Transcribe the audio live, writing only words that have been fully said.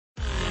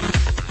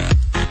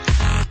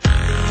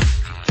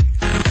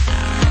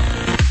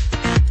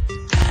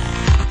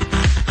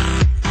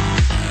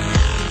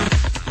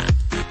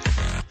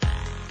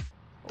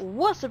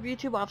What's up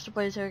YouTube, Officer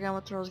Plays here again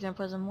with Thrills,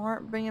 Gameplays and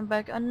more, bringing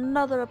back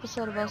another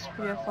episode of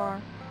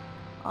LCPDfr.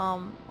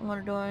 I'm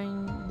gonna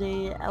doing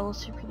the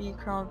LCPD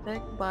Cryenb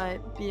V2 by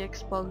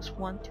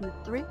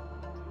BXBugs123.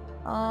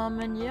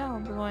 And yeah, I'll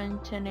be going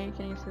 10-8,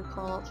 getting a few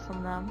callouts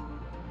from them.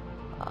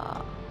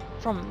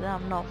 From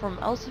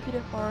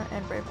LCPDfr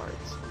and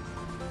Bravehearts.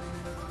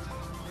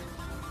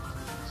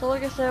 So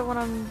like I said, when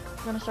I'm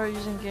gonna start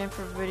using game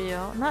for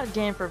video, not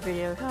game for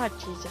video, god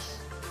Jesus,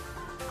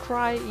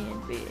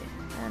 Cryenb V2.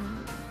 And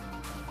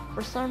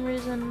for some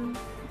reason,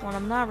 when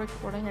I'm not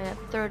recording, I get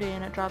 30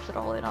 and it drops it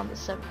all the way down to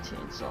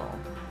 17, so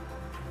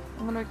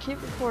I'm gonna keep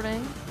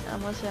recording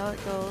and let's see how it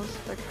goes.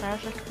 If I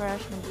crash,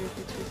 and do a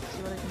few tweaks to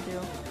see what I can do.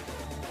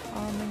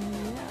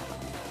 And yeah.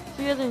 If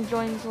you guys are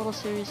enjoying this little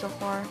series so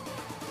far,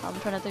 I'm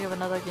trying to think of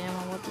another game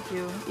on what to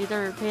do.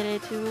 Either Payday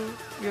 2,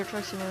 Euro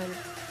Truck Simulator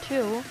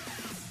 2,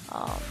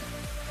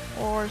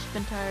 or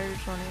Spin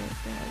Tires or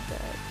anything like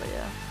that, but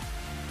yeah.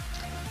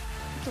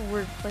 It's a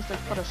weird place to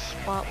put a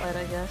spotlight,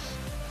 I guess.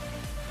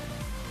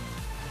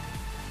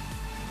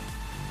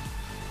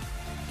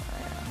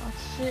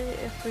 Let's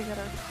see if we get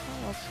our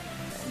calls.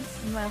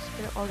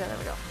 Oh, okay, there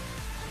we go.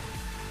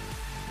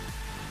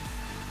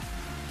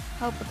 I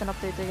hope with an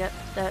update they get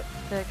that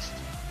fixed.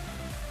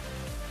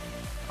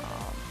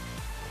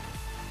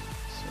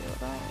 See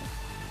what else.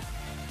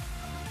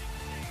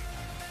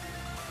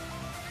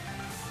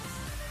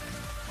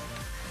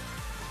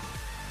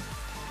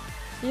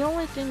 The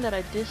only thing that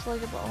I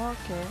dislike about,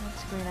 okay,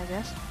 that's green, I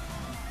guess.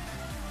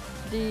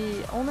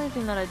 The only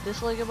thing that I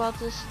dislike about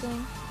this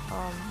thing,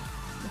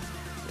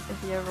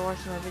 if you ever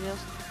watched my videos,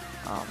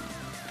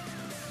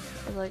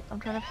 is like, I'm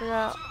trying to figure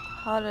out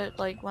how to,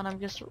 like, when I'm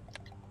just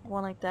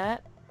one like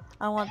that,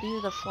 I want to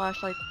use the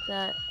flash like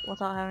that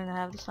without having to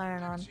have the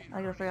siren on.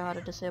 I gotta figure out how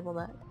to disable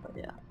that, but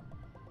yeah.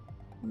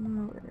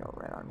 We're gonna go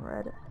red on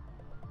red.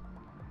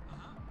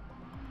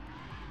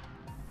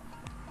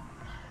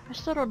 I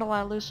still don't know why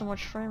I lose so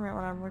much frame rate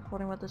when I'm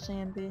recording with this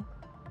AMB.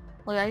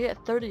 Like, I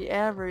get 30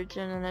 average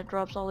and then it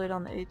drops all the way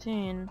down to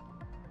 18.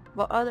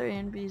 But other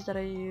AMBs that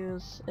I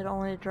use, it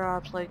only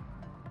drops like,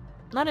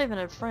 not even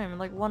a frame,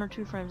 like 1 or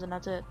 2 frames and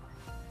that's it.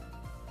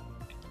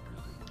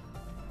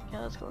 Okay,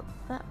 let's go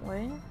that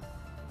way.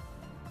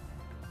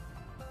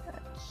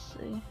 Let's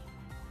see.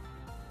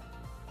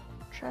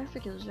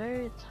 Traffic is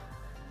very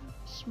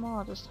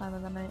small at this time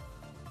of the night.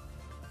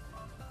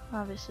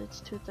 Obviously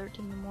it's 2:13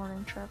 in the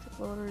morning, traffic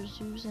loader is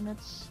using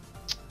its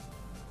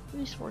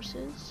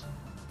resources.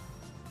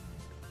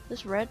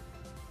 This red?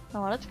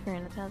 Oh, that's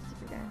green, it has to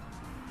be green.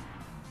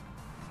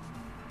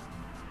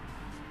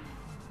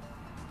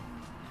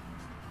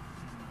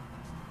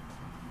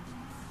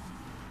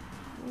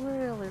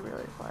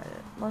 Really quiet.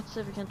 Let's see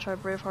if we can try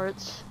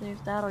Bravehearts, see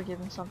if that'll give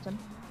him something.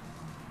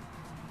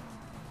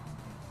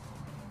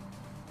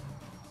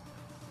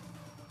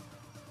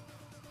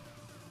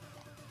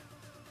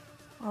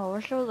 Oh, I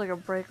wish there was like a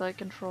brake light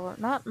controller.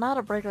 Not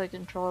a brake light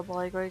controller, but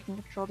like where you can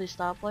control these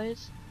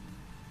stoplights.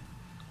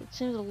 It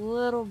seems a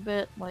little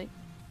bit like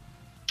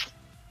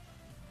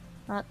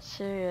not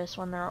serious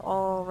when they're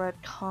all red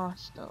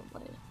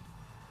constantly.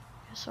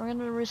 Okay, so we're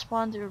gonna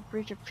respond to a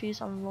breach of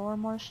peace on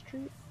Lorimar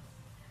Street.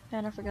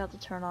 And I forgot to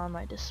turn on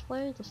my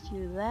display. Let's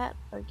do that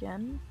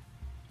again.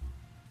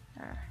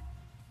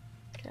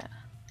 Okay.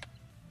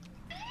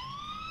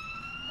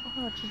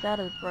 Oh, geez,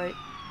 that is bright.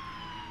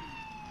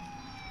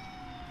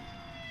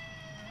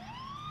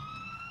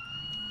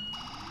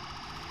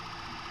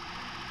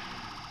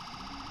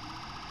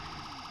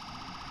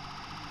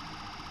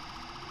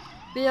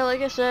 But yeah,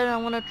 like I said, I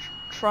want to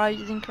try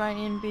using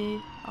Cryenb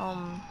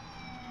V2.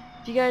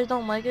 If you guys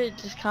don't like it,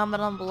 just comment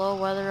down below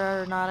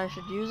whether or not I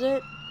should use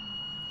it.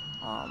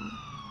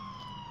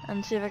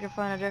 And see if I can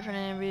find a different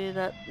AMB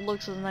that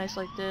looks as nice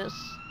like this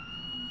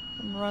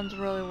and runs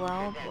really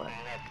well. But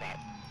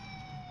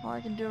all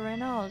I can do right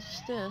now is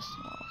just this.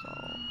 So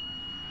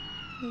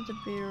it needs to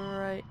be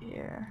right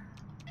here.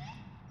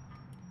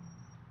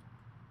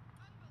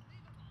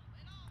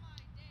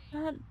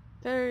 Not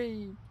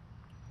very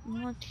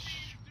much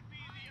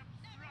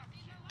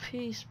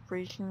peace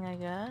breaching, I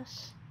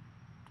guess.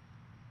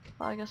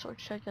 Well, I guess we'll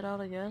check it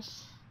out, I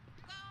guess.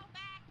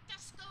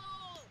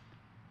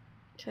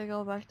 Okay,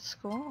 go back to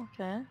school,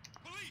 okay.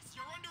 Police,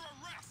 you're under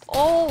arrest.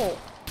 Oh!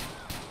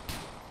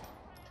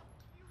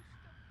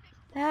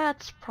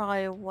 That's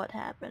probably what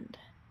happened.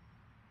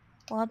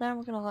 Well then,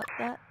 we're gonna let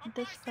that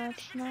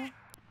dispatch know.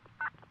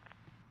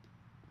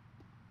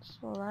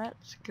 So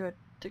that's good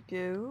to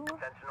go.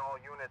 Attention all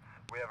units,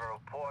 we have a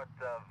report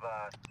of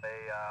a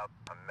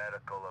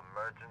medical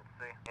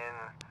emergency in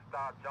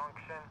Star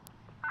Junction.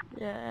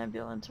 Yeah,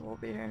 ambulance will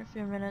be here in a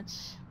few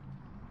minutes.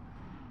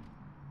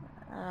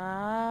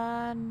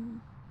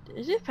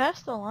 Is he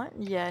past the line?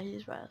 Yeah,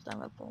 he's past. I'm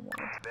gonna pull him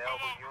over.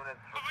 Available units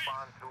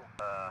respond to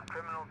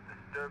criminals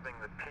disturbing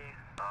the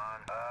peace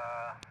on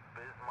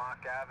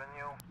Bismarck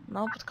Avenue.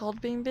 Nope, it's called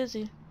being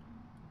busy.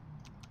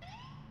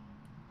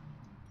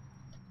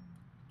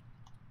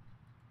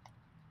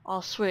 Oh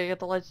sweet, I got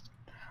the lights.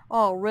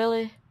 Oh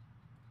really?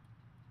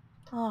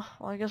 Oh,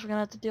 well I guess we're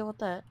gonna have to deal with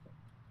that.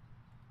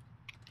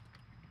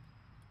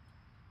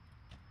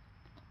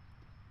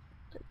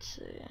 Let's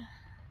see.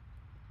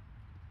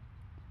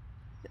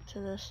 Get to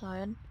this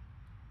side.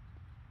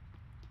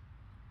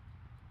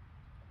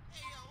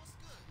 Hey, yo, what's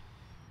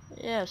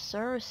good? Yeah,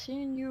 sir.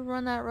 Seeing you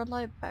run that red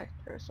light back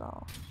there,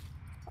 so.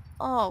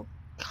 Oh,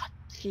 God,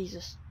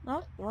 Jesus.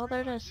 Oh, well,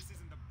 there it Realize is. this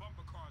isn't the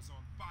bumper cars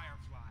on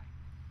Firefly.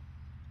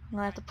 I'm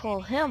gonna have to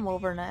pull Any him idea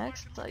over who I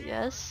next, can I look at?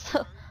 guess.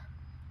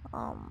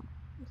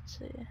 Let's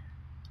see. Thank you.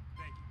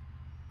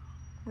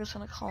 I'm just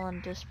gonna call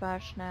in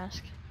dispatch and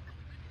ask.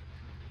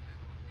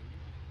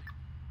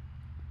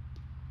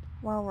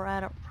 While we're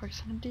at it, we're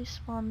just gonna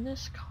despawn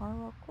this car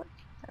real quick.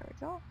 There we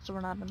go. So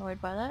we're not annoyed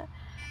by that.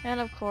 And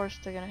of course,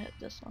 they're gonna hit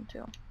this one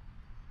too.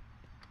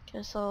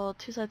 Okay, so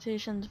 2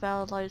 citations,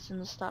 valid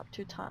license, stop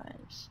 2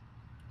 times.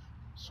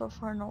 So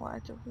far, no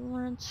active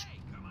warrants. Hey,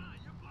 come on,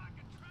 you're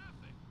blocking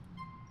traffic.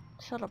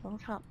 Shut up, I'm a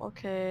cop.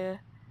 Okay.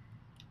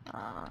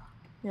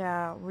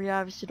 Yeah, we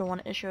obviously don't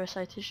want to issue a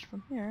citation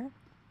from here.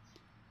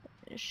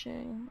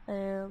 Issuing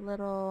a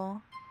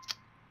little...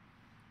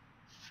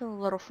 feel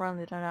a little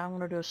friendly tonight. I'm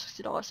gonna do a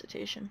 $60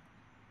 citation.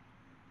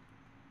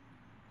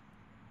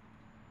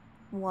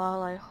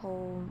 While I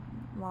hold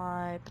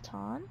my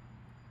baton.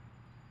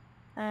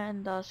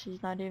 And thus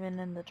he's not even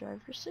in the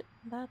driver's seat.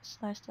 That's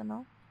nice to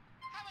know.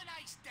 Have a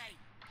nice day.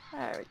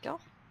 There we go.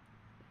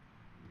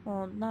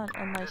 Well, not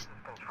a This nice... is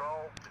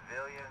control.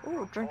 Civilians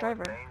Ooh, drink report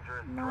driver.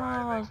 dangerous No,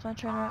 driving it's not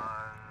trying to... on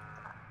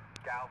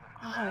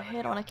Galveston Oh, I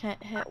hate when I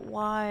can't hit.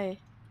 Why?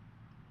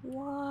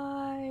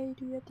 Why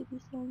do you have to be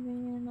so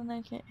mean and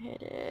I can't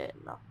hit it?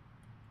 No.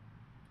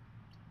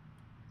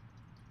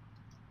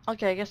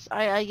 Okay,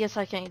 I guess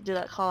I can't do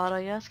that call out,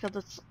 I guess, because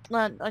it's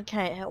not, I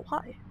can't hit.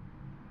 Why?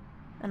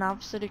 And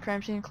obviously the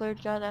crime scene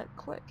cleared got that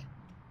quick.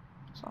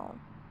 So.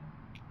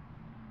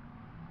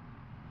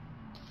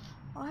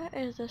 Why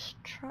is this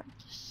truck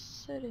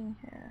just sitting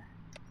here?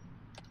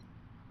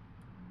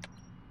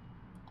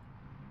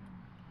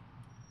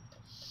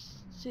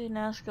 See, and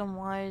ask him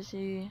why is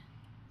he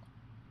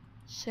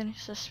sitting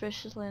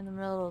suspiciously in the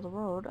middle of the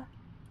road.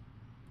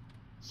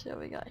 Let's see what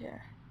we got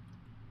here.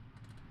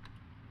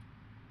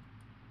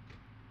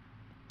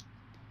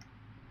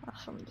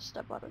 Ask him to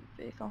step out of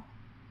the vehicle.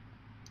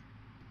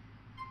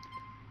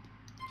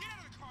 Get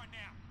out of the car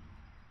now.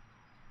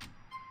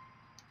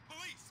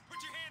 Police, put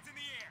your hands in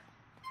the air.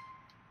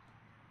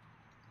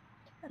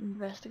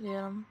 Investigate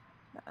him.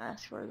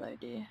 Ask for his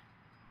ID.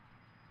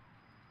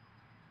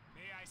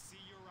 May I see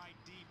your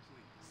ID,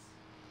 please?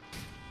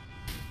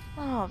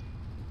 Oh,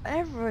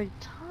 every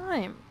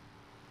time.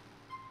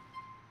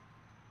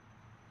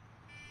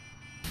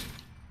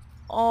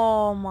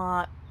 Oh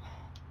my.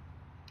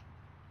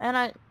 And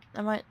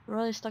am I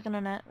really stuck in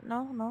a net?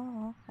 No, no,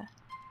 no, okay.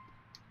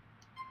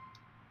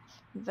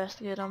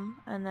 Investigate him,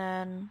 and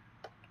then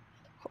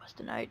request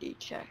an ID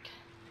check.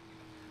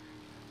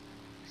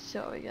 See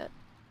what we get.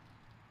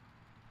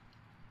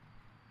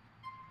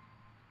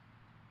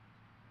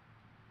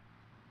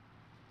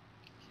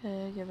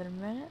 Okay, give it a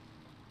minute.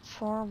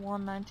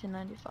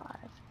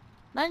 4/1/1995.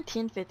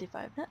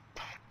 1955.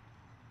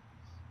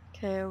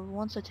 Okay,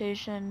 1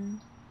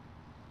 citation.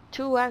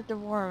 2 active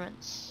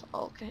warrants.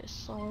 Okay,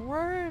 so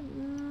we're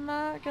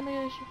not gonna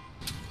get issue.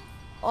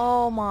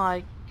 Oh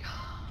my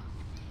god.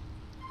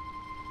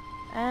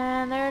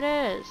 And there it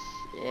is.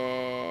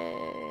 Yay.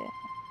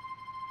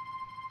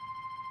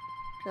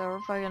 Okay, we're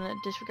probably gonna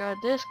disregard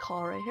this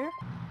call right here.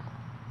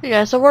 Hey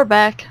guys, so we're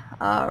back.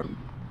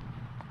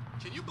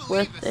 Can you With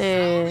believe the a...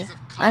 salaries of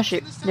cops Actually,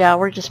 in this town? yeah,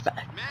 we're just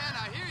back. Man,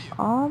 I hear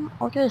you.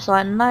 Okay, so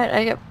at night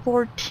I get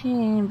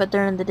 14, but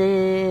during the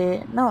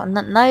day... No, at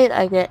night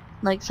I get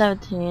like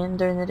 17,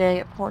 during the day I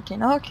get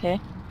 14. Okay.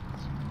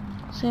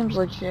 Seems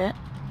legit.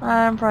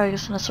 I'm probably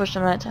just gonna switch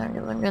to nighttime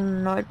because I'm getting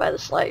annoyed by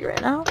this light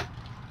right now.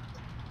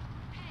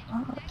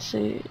 Let's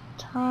see.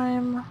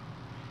 Time...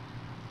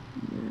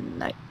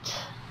 Night.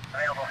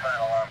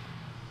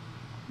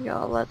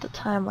 Gotta let the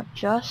time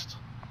adjust.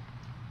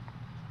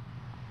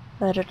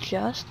 Let it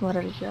adjust, let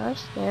it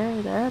adjust. There,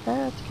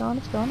 it's going,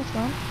 it's going, it's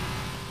going.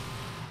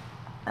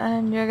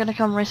 And you're gonna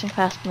come racing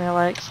past me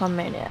like some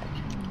maniac.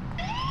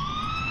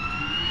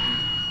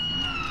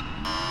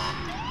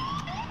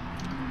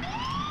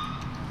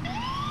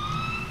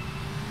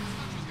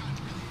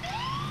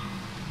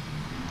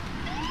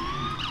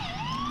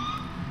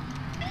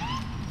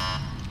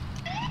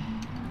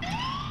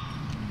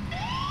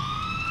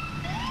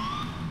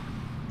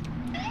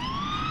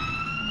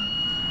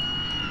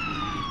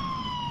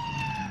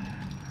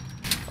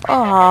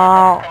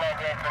 Oh,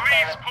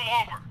 Please pull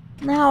over.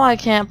 now I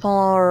can't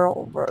pull her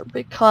over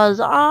because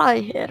I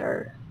hit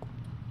her.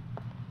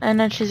 And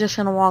then she's just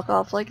gonna walk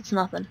off like it's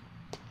nothing.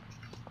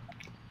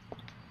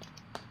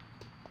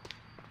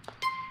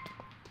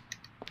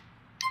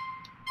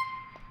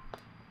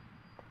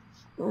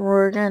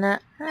 We're gonna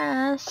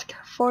ask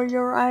for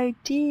your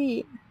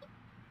ID.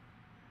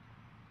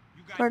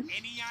 You got For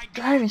any idea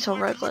driving who so I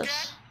can look reckless.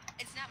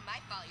 at? It's not my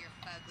fault you're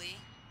fugly.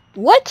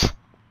 What?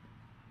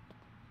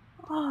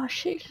 Oh,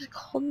 she just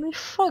called me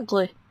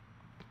fugly.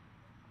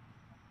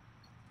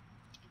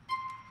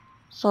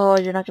 So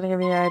you're not gonna give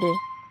me your ID?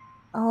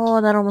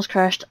 Oh, that almost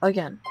crashed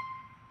again.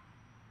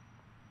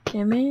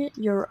 Give me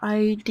your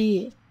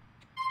ID.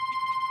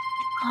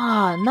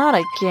 Ah, not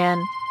again.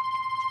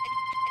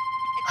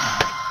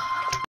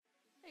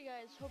 Hey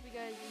guys, hope you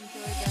guys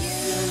enjoyed that.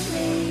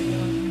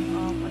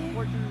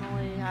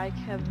 Unfortunately, I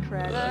kept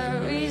crashing.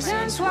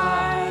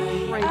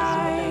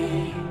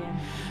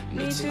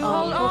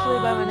 Hopefully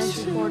by my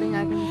next recording,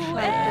 I can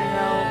try to figure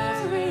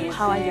out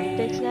how I can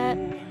fix that.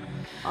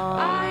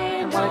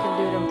 And what I can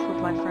do to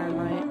improve my frame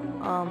rate.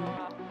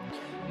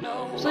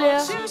 So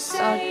yeah,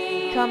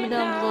 comment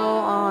down below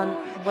on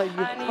what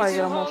you're probably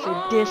gonna mostly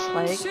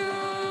dislike.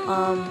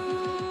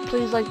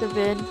 Please like the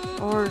vid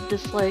or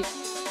dislike,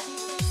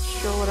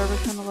 show whatever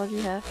kind of love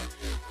you have,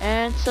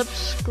 and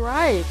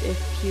subscribe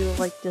if you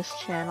like this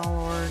channel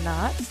or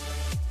not.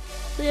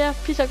 So yeah,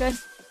 peace out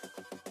guys.